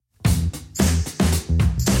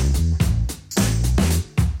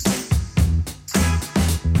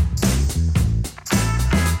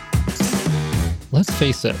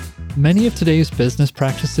face it, many of today's business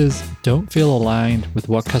practices don't feel aligned with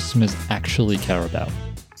what customers actually care about.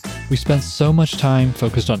 We spend so much time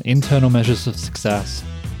focused on internal measures of success,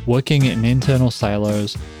 working in internal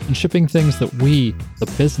silos, and shipping things that we,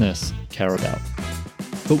 the business, care about.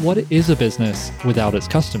 But what is a business without its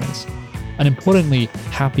customers? And importantly,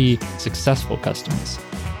 happy, successful customers.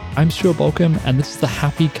 I'm Stuart Bolcom, and this is the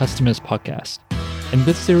Happy Customers Podcast. In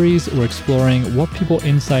this series, we're exploring what people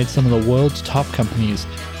inside some of the world's top companies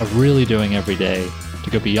are really doing every day to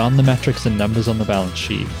go beyond the metrics and numbers on the balance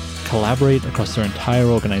sheet, collaborate across their entire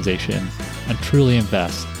organization, and truly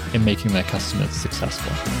invest in making their customers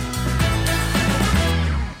successful.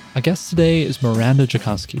 Our guest today is Maranda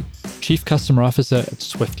Dziekonski, Chief Customer Officer at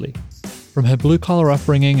Swiftly. From her blue-collar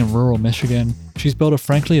upbringing in rural Michigan, she's built a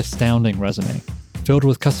frankly astounding resume, filled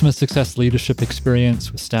with customer success leadership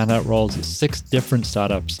experience with standout roles at 6 different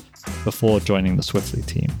startups before joining the Swiftly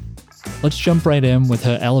team. Let's jump right in with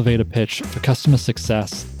her elevator pitch for customer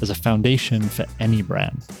success as a foundation for any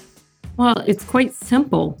brand. Well, it's quite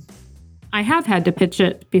simple. I have had to pitch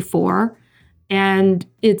it before, and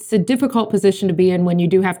it's a difficult position to be in when you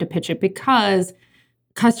do have to pitch it because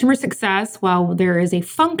customer success, while there is a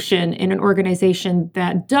function in an organization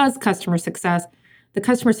that does customer success, the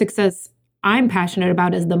customer success I'm passionate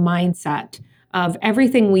about is the mindset of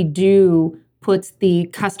everything we do puts the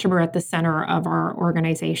customer at the center of our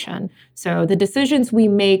organization. So the decisions we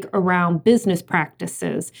make around business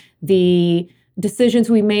practices, the decisions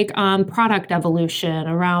we make on product evolution,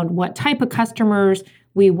 around what type of customers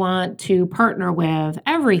we want to partner with,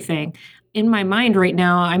 everything. In my mind right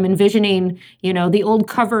now, I'm envisioning, the old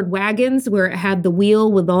covered wagons where it had the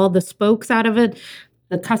wheel with all the spokes out of it.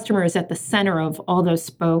 The customer is at the center of all those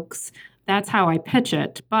spokes. That's how I pitch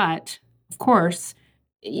it. But of course,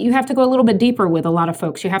 you have to go a little bit deeper with a lot of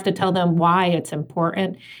folks. You have to tell them why it's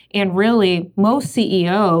important. And really, most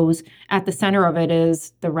CEOs, at the center of it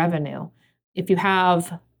is the revenue. If you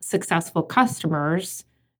have successful customers,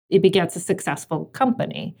 it begets a successful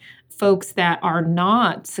company. Folks that are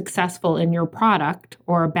not successful in your product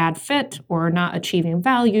or a bad fit or not achieving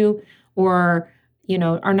value or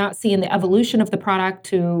are not seeing the evolution of the product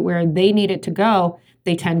to where they need it to go,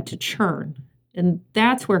 they tend to churn. And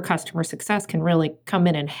that's where customer success can really come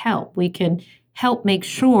in and help. We can help make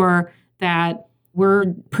sure that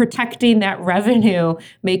we're protecting that revenue,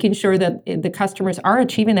 making sure that the customers are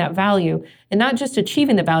achieving that value, and not just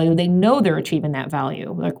achieving the value, they know they're achieving that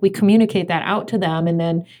value. Like we communicate that out to them and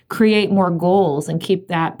then create more goals and keep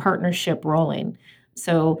that partnership rolling.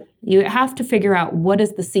 So you have to figure out what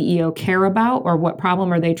does the CEO care about or what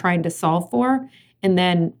problem are they trying to solve for, and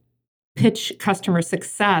then pitch customer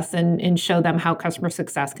success and show them how customer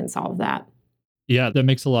success can solve that. Yeah, that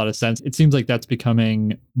makes a lot of sense. It seems like that's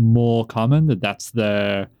becoming more common, that's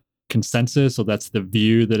the consensus or that's the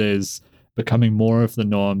view that is becoming more of the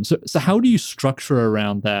norm. So how do you structure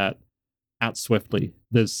around that at Swiftly?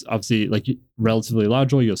 There's obviously relatively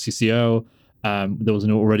large role, your CCO. There was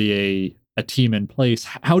already a team in place.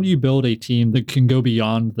 How do you build a team that can go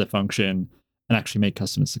beyond the function and actually make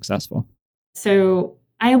customers successful? So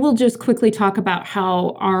I will just quickly talk about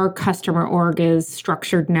how our customer org is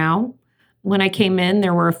structured now. When I came in,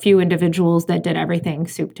 there were a few individuals that did everything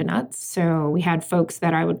soup to nuts. So we had folks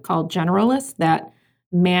that I would call generalists that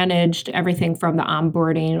managed everything from the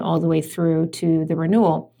onboarding all the way through to the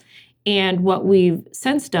renewal. And what we've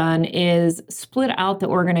since done is split out the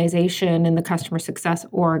organization in the customer success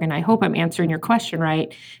org, and I hope I'm answering your question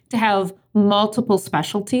right, to have multiple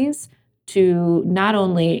specialties to not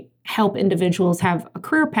only help individuals have a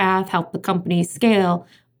career path, help the company scale,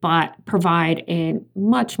 but provide a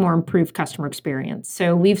much more improved customer experience.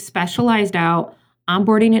 So we've specialized out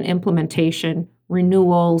onboarding and implementation,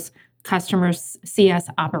 renewals, customer CS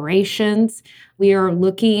operations. We are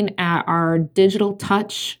looking at our digital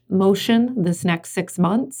touch motion this next 6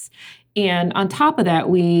 months. And on top of that,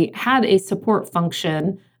 we had a support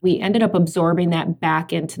function. We ended up absorbing that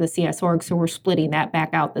back into the CS org, so we're splitting that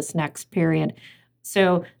back out this next period.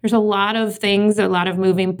 So there's a lot of things, a lot of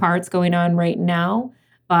moving parts going on right now,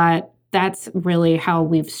 but that's really how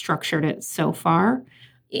we've structured it so far.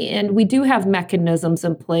 And we do have mechanisms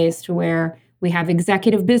in place to where we have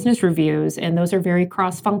executive business reviews, and those are very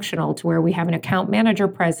cross-functional to where we have an account manager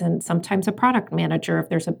present, sometimes a product manager if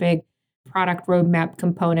there's a big product roadmap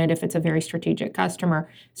component, if it's a very strategic customer.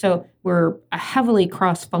 So we're a heavily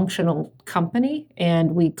cross-functional company,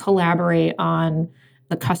 and we collaborate on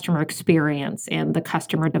the customer experience and the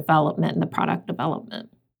customer development and the product development.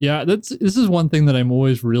 Yeah, this is one thing that I'm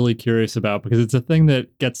always really curious about because it's a thing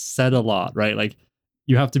that gets said a lot, right?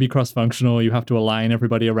 You have to be cross-functional. You have to align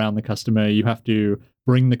everybody around the customer. You have to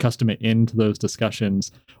bring the customer into those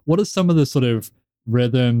discussions. What are some of the sort of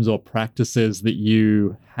rhythms or practices that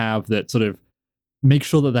you have that sort of make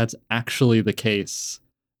sure that that's actually the case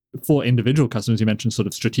for individual customers? You mentioned sort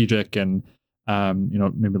of strategic and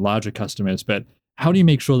maybe larger customers, but how do you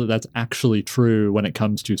make sure that that's actually true when it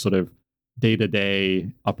comes to sort of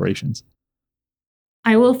day-to-day operations?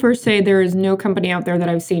 I will first say there is no company out there that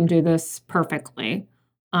I've seen do this perfectly.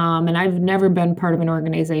 And I've never been part of an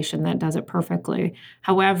organization that does it perfectly.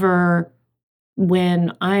 However,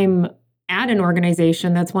 when I'm at an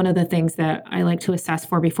organization, that's one of the things that I like to assess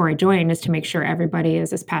for before I join is to make sure everybody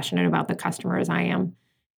is as passionate about the customer as I am.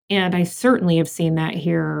 And I certainly have seen that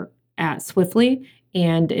here at Swiftly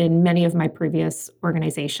and in many of my previous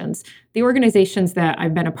organizations. The organizations that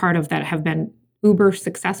I've been a part of that have been uber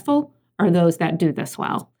successful are those that do this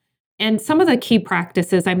well. And some of the key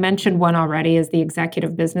practices, I mentioned one already, is the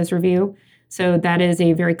executive business review. So that is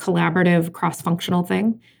a very collaborative, cross-functional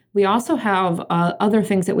thing. We also have other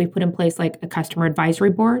things that we put in place, like a customer advisory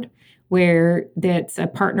board, where that's a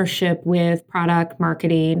partnership with product,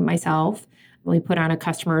 marketing, myself. We put on a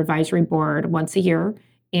customer advisory board once a year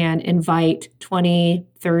and invite 20,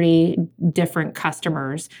 30 different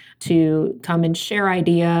customers to come and share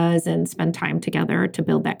ideas and spend time together to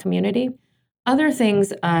build that community. Other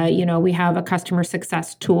things, we have a customer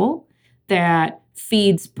success tool that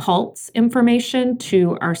feeds Pulse information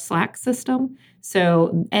to our Slack system.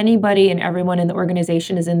 So anybody and everyone in the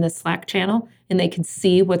organization is in the Slack channel and they can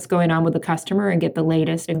see what's going on with the customer and get the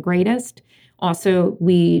latest and greatest. Also,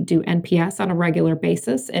 we do NPS on a regular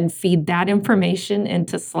basis and feed that information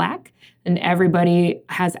into Slack. And everybody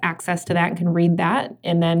has access to that and can read that.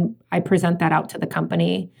 And then I present that out to the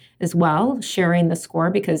company as well, sharing the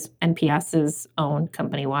score because NPS is owned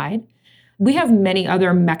company-wide. We have many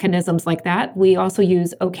other mechanisms like that. We also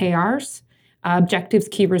use OKRs, objectives,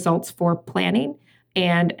 key results for planning,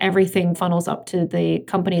 and everything funnels up to the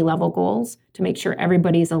company level goals to make sure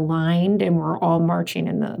everybody's aligned and we're all marching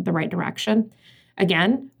in the right direction.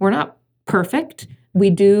 Again, we're not perfect. We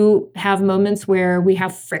do have moments where we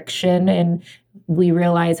have friction and we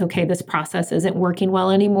realize, okay, this process isn't working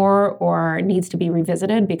well anymore or needs to be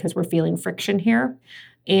revisited because we're feeling friction here.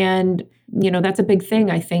 And, that's a big thing,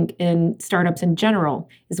 I think, in startups in general,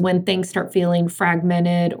 is when things start feeling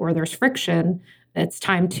fragmented or there's friction, it's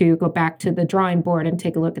time to go back to the drawing board and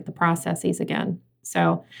take a look at the processes again.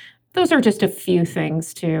 So those are just a few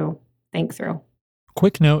things to think through.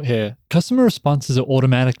 Quick note here, customer responses are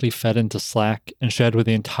automatically fed into Slack and shared with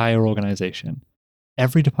the entire organization.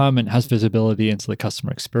 Every department has visibility into the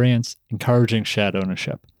customer experience, encouraging shared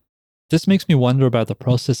ownership. This makes me wonder about the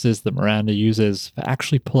processes that Maranda uses for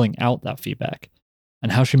actually pulling out that feedback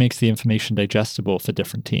and how she makes the information digestible for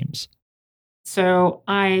different teams. So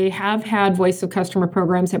I have had voice of customer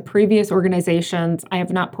programs at previous organizations. I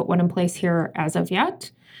have not put one in place here as of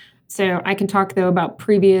yet. So I can talk, though, about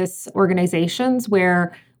previous organizations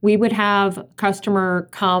where we would have a customer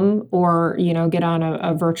come or, get on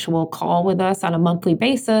a virtual call with us on a monthly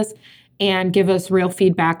basis and give us real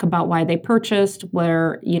feedback about why they purchased,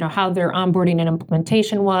 where, how their onboarding and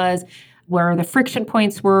implementation was, where the friction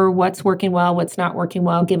points were, what's working well, what's not working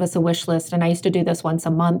well, give us a wish list. And I used to do this once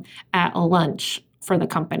a month at a lunch for the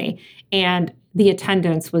company. And the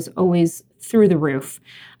attendance was always through the roof.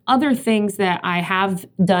 Other things that I have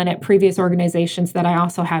done at previous organizations that I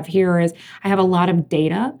also have here is I have a lot of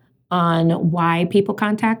data on why people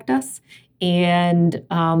contact us and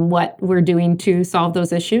what we're doing to solve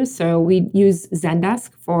those issues. So we use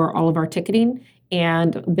Zendesk for all of our ticketing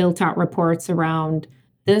and built out reports around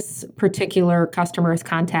this particular customer has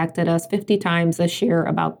contacted us 50 times this year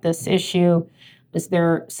about this issue. Is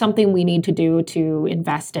there something we need to do to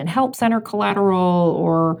invest in help center collateral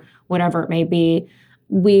or whatever it may be?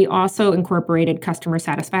 We also incorporated customer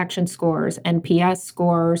satisfaction scores, NPS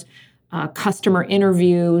scores, customer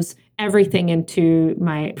interviews, everything into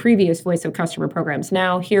my previous voice of customer programs.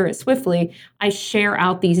 Now here at Swiftly, I share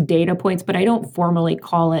out these data points, but I don't formally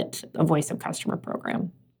call it a voice of customer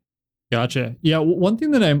program. Gotcha. Yeah, one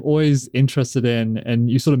thing that I'm always interested in, and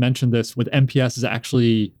you sort of mentioned this with NPS, is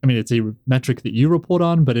actually, it's a metric that you report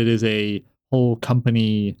on, but it is a whole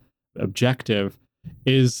company objective,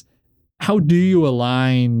 is how do you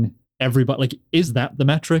align everybody? Like, is that the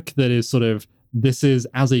metric that is sort of, this is,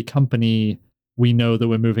 as a company, we know that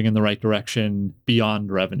we're moving in the right direction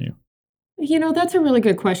beyond revenue? That's a really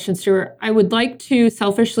good question, Stuart. I would like to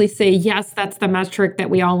selfishly say, yes, that's the metric that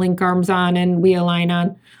we all link arms on and we align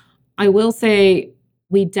on. I will say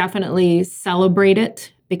we definitely celebrate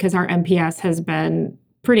it because our NPS has been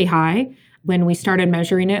pretty high. When we started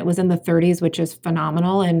measuring it, it was in the 30s, which is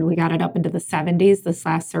phenomenal. And we got it up into the 70s this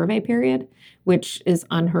last survey period, which is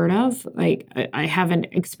unheard of. Like, I haven't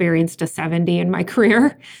experienced a 70 in my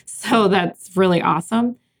career. So that's really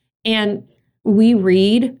awesome. And we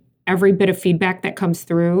read every bit of feedback that comes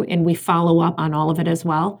through and we follow up on all of it as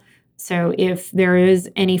well. So if there is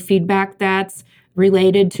any feedback that's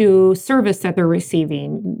related to service that they're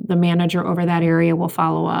receiving, the manager over that area will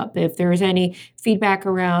follow up. If there's any feedback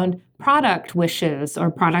around product wishes or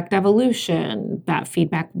product evolution, that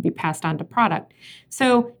feedback will be passed on to product.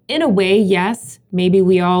 So in a way, yes, maybe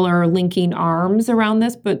we all are linking arms around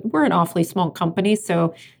this, but we're an awfully small company,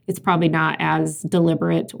 so it's probably not as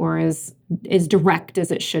deliberate or as direct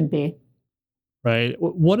as it should be. Right.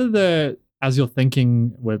 What are the, as you're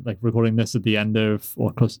thinking with like recording this at the end of,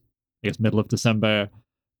 or close, I guess, middle of December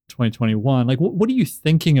 2021, like what are you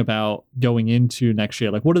thinking about going into next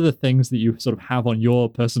year? Like, what are the things that you sort of have on your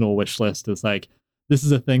personal wish list as like, this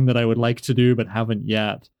is a thing that I would like to do, but haven't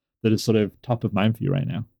yet, that is sort of top of mind for you right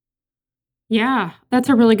now? Yeah, that's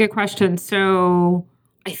a really good question. So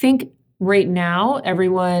I think right now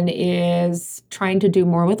everyone is trying to do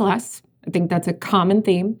more with less. I think that's a common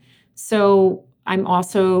theme. So I'm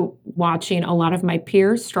also watching a lot of my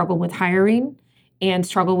peers struggle with hiring and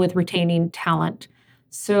struggle with retaining talent.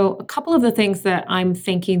 So a couple of the things that I'm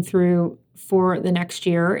thinking through for the next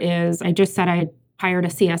year is I just said I hired a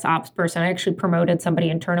CS ops person. I actually promoted somebody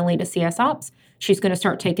internally to CS ops. She's going to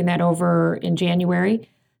start taking that over in January.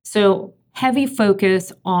 So heavy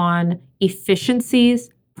focus on efficiencies,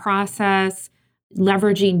 process,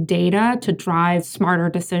 leveraging data to drive smarter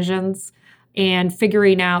decisions, and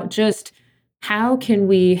figuring out just how can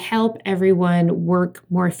we help everyone work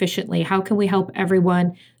more efficiently? How can we help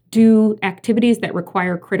everyone do activities that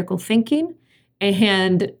require critical thinking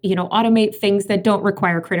and, automate things that don't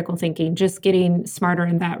require critical thinking, just getting smarter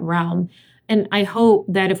in that realm. And I hope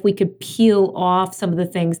that if we could peel off some of the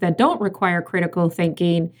things that don't require critical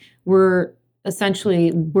thinking, we're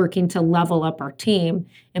essentially working to level up our team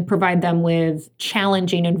and provide them with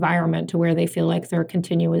challenging environment to where they feel like they're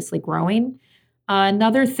continuously growing.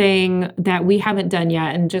 Another thing that we haven't done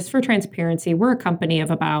yet, and just for transparency, we're a company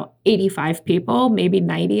of about 85 people, maybe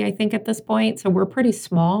 90, I think, at this point. So we're pretty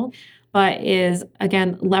small, but is,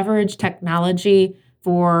 again, leverage technology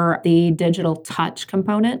for the digital touch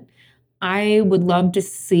component. I would love to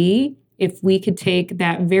see if we could take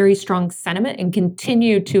that very strong sentiment and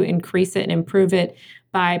continue to increase it and improve it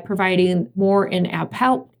by providing more in-app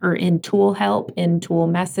help or in-tool help, in-tool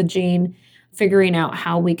messaging, figuring out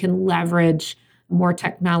how we can leverage more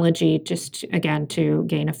technology just, again, to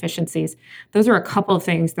gain efficiencies. Those are a couple of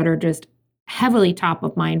things that are just heavily top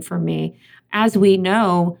of mind for me. As we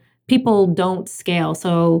know, people don't scale.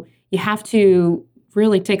 So you have to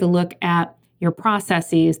really take a look at your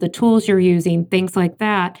processes, the tools you're using, things like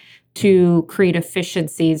that to create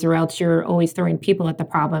efficiencies, or else you're always throwing people at the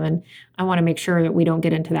problem. And I want to make sure that we don't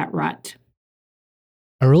get into that rut.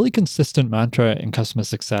 A really consistent mantra in customer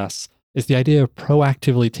success is the idea of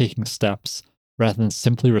proactively taking steps rather than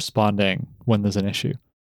simply responding when there's an issue.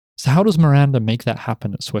 So how does Miranda make that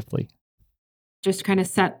happen swiftly? Just to kind of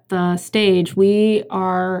set the stage, we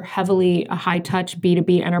are heavily a high touch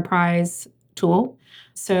B2B enterprise tool.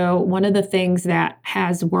 So one of the things that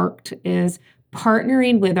has worked is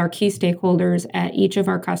partnering with our key stakeholders at each of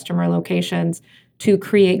our customer locations to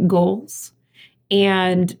create goals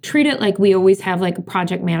and treat it like we always have like a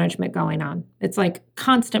project management going on. It's like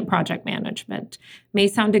constant project management. May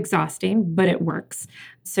sound exhausting, but it works.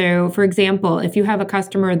 So for example, if you have a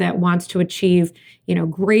customer that wants to achieve,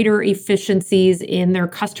 greater efficiencies in their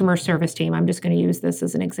customer service team, I'm just going to use this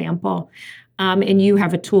as an example, and you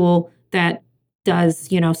have a tool that does,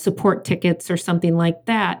 support tickets or something like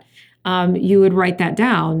that, you would write that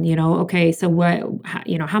down, okay, so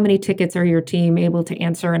how many tickets are your team able to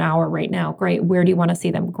answer an hour right now? Great. Where do you want to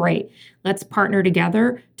see them? Great. Let's partner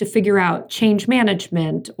together to figure out change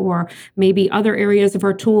management, or maybe other areas of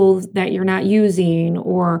our tools that you're not using,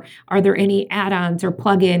 or are there any add-ons or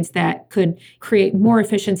plugins that could create more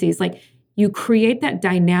efficiencies? Like, you create that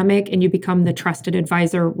dynamic and you become the trusted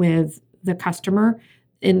advisor with the customer.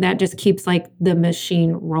 And that just keeps like the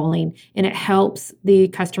machine rolling. And it helps the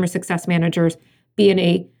customer success managers be in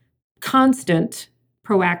a constant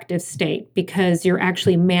proactive state, because you're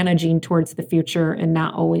actually managing towards the future and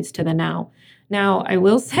not always to the now. Now, I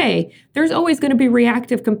will say there's always going to be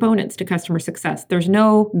reactive components to customer success. There's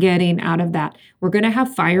no getting out of that. We're going to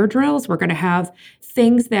have fire drills. We're going to have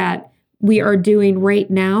things that we are doing right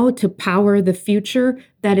now to power the future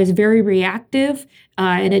that is very reactive,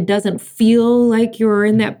 and it doesn't feel like you're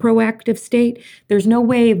in that proactive state. There's no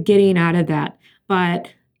way of getting out of that.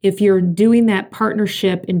 But if you're doing that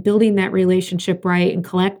partnership and building that relationship right and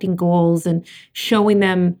collecting goals and showing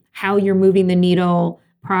them how you're moving the needle,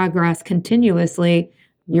 progress continuously,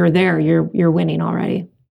 you're there. You're winning already.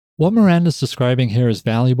 What Miranda's describing here is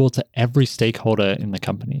valuable to every stakeholder in the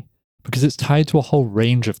company because it's tied to a whole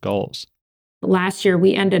range of goals. Last year,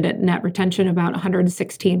 we ended at net retention about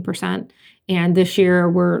 116%. And this year,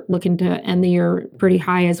 we're looking to end the year pretty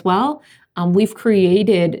high as well. We've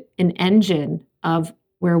created an engine of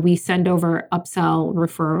where we send over upsell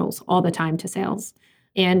referrals all the time to sales.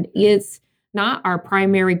 And it's not our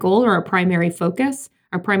primary goal or our primary focus.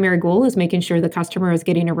 Our primary goal is making sure the customer is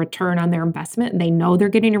getting a return on their investment and they know they're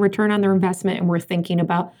getting a return on their investment. And we're thinking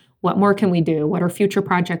about what more can we do? What are future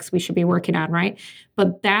projects we should be working on, right?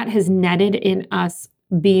 But that has netted in us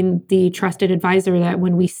being the trusted advisor that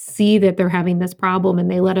when we see that they're having this problem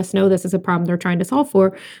and they let us know this is a problem they're trying to solve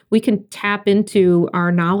for, we can tap into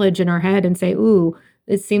our knowledge in our head and say, ooh,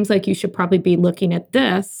 it seems like you should probably be looking at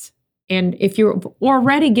this. And if you're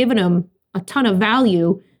already giving them a ton of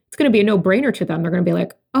value, it's going to be a no-brainer to them. They're going to be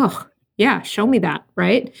like, oh, yeah, show me that,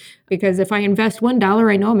 right? Because if I invest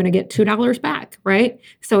 $1, I know I'm going to get $2 back, right?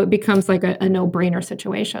 So it becomes like a no-brainer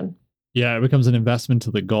situation. Yeah, it becomes an investment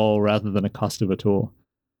to the goal rather than a cost of a tool.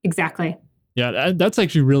 Exactly. Yeah, that's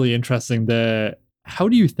actually really interesting there. How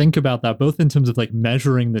do you think about that, both in terms of like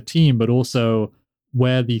measuring the team, but also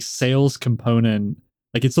where the sales component,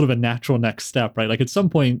 like it's sort of a natural next step, right? Like at some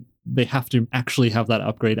point, they have to actually have that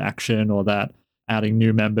upgrade action or that adding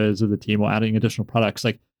new members of the team or adding additional products.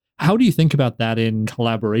 Like, how do you think about that in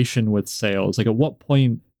collaboration with sales? Like, at what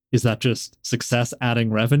point is that just success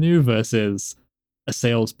adding revenue versus a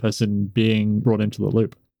salesperson being brought into the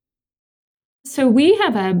loop? So we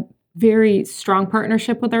have a very strong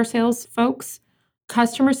partnership with our sales folks.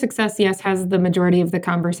 Customer success, yes, has the majority of the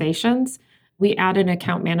conversations. We added an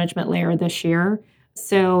account management layer this year.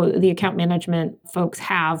 So the account management folks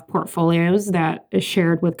have portfolios that is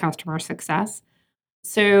shared with customer success.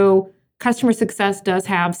 So customer success does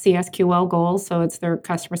have CSQL goals. So it's their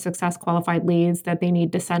customer success qualified leads that they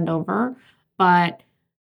need to send over. But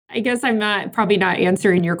I guess I'm probably not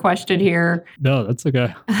answering your question here. No, that's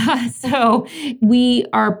okay. So we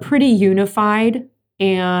are pretty unified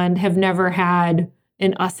and have never had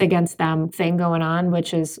an us against them thing going on,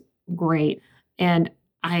 which is great. And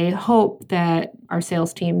I hope that our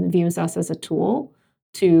sales team views us as a tool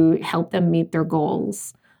to help them meet their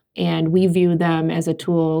goals. And we view them as a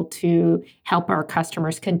tool to help our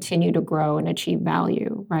customers continue to grow and achieve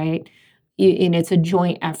value, right? And it's a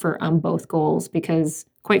joint effort on both goals because,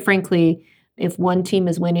 quite frankly, if one team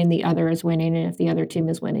is winning, the other is winning. And if the other team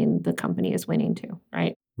is winning, the company is winning too,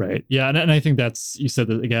 right? Right. Yeah. And I think that's, you said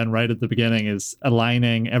that again, right at the beginning, is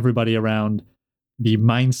aligning everybody around the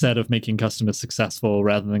mindset of making customers successful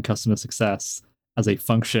rather than customer success as a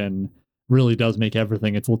function really does make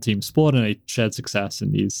everything a full team sport and a shared success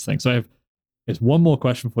in these things. So I have one more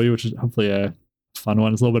question for you, which is hopefully a fun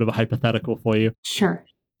one. It's a little bit of a hypothetical for you. Sure.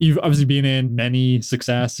 You've obviously been in many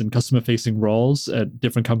success and customer facing roles at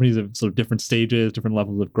different companies of sort of different stages, different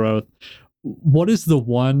levels of growth. What is the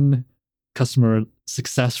one customer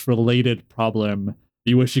success related problem that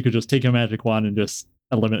you wish you could just take a magic wand and just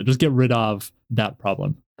eliminate, just get rid of that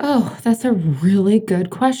problem? Oh, that's a really good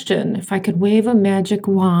question. If I could wave a magic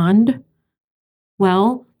wand,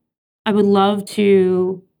 well, I would love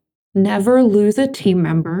to never lose a team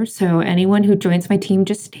member. So anyone who joins my team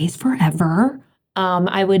just stays forever.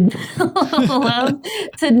 I would love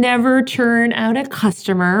to never churn out a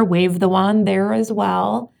customer, wave the wand there as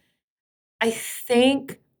well. I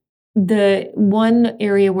think the one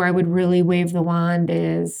area where I would really wave the wand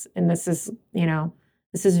is, and this is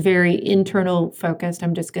very internal focused.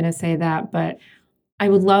 I'm just going to say that, but I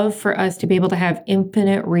would love for us to be able to have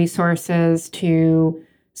infinite resources to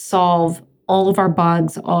solve all of our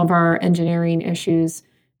bugs, all of our engineering issues,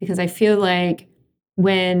 because I feel like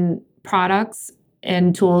when products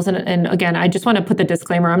and tools, and again, I just want to put the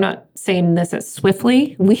disclaimer, I'm not saying this as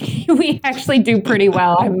swiftly. We actually do pretty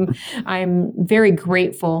well. I'm very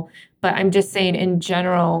grateful, but I'm just saying in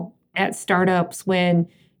general at startups, when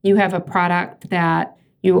you have a product that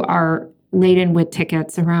you are laden with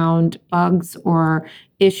tickets around bugs or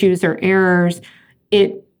issues or errors,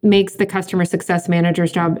 it makes the customer success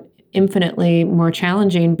manager's job infinitely more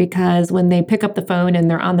challenging because when they pick up the phone and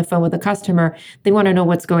they're on the phone with a customer, they want to know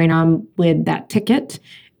what's going on with that ticket.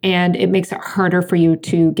 And it makes it harder for you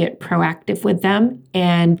to get proactive with them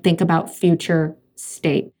and think about future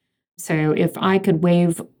state. So if I could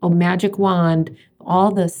wave a magic wand,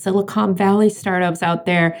 all the Silicon Valley startups out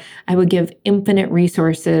there, I would give infinite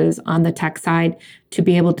resources on the tech side to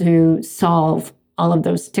be able to solve all of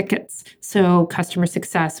those tickets. So customer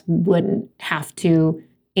success wouldn't have to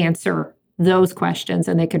answer those questions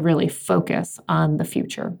and they could really focus on the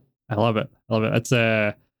future. I love it. I love it. It's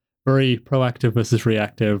a very proactive versus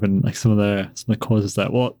reactive and like some of the causes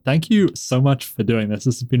that. Well, thank you so much for doing this.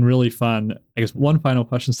 This has been really fun. I guess one final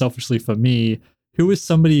question selfishly for me, who is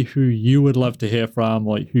somebody who you would love to hear from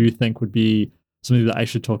or who you think would be somebody that I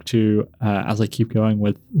should talk to as I keep going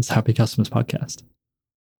with this Happy Customers podcast?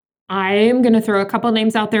 I am going to throw a couple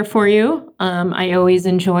names out there for you. I always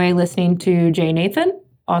enjoy listening to Jay Nathan,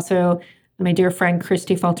 also my dear friend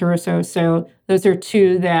Christy Falteruso. So those are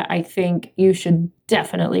two that I think you should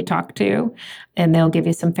definitely talk to, and they'll give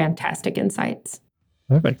you some fantastic insights.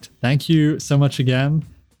 Perfect. Thank you so much again.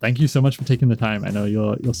 Thank you so much for taking the time. I know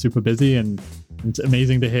you're super busy, and it's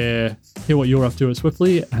amazing to hear what you're up to at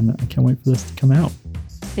Swiftly, and I can't wait for this to come out.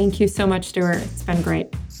 Thank you so much, Stuart. It's been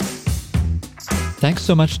great. Thanks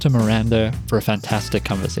so much to Maranda for a fantastic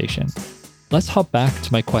conversation. Let's hop back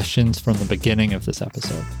to my questions from the beginning of this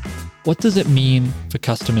episode. What does it mean for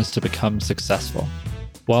customers to become successful?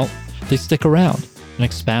 Well, they stick around and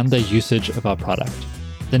expand their usage of our product.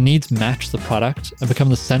 Their needs match the product and become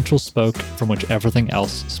the central spoke from which everything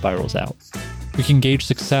else spirals out. We can gauge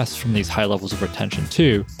success from these high levels of retention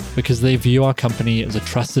too, because they view our company as a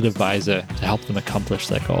trusted advisor to help them accomplish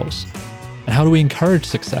their goals. And how do we encourage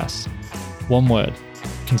success? One word: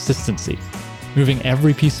 consistency. Moving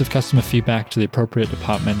every piece of customer feedback to the appropriate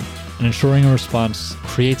department and ensuring a response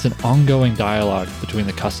creates an ongoing dialogue between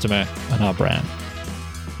the customer and our brand.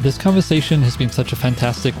 This conversation has been such a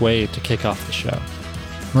fantastic way to kick off the show.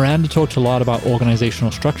 Maranda talked a lot about organizational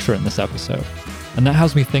structure in this episode, and that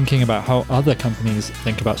has me thinking about how other companies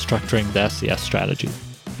think about structuring their CS strategy.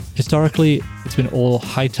 Historically, it's been all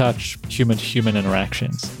high-touch, human-to-human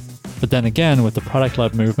interactions. But then again, with the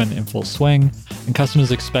product-led movement in full swing, and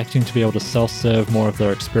customers expecting to be able to self-serve more of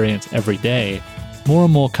their experience every day, more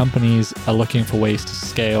and more companies are looking for ways to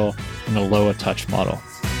scale in a lower-touch model.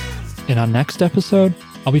 In our next episode,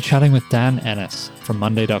 I'll be chatting with Dan Ennis from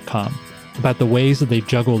Monday.com about the ways that they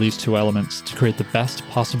juggle these two elements to create the best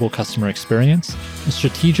possible customer experience and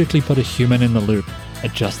strategically put a human in the loop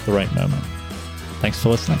at just the right moment. Thanks for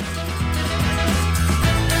listening.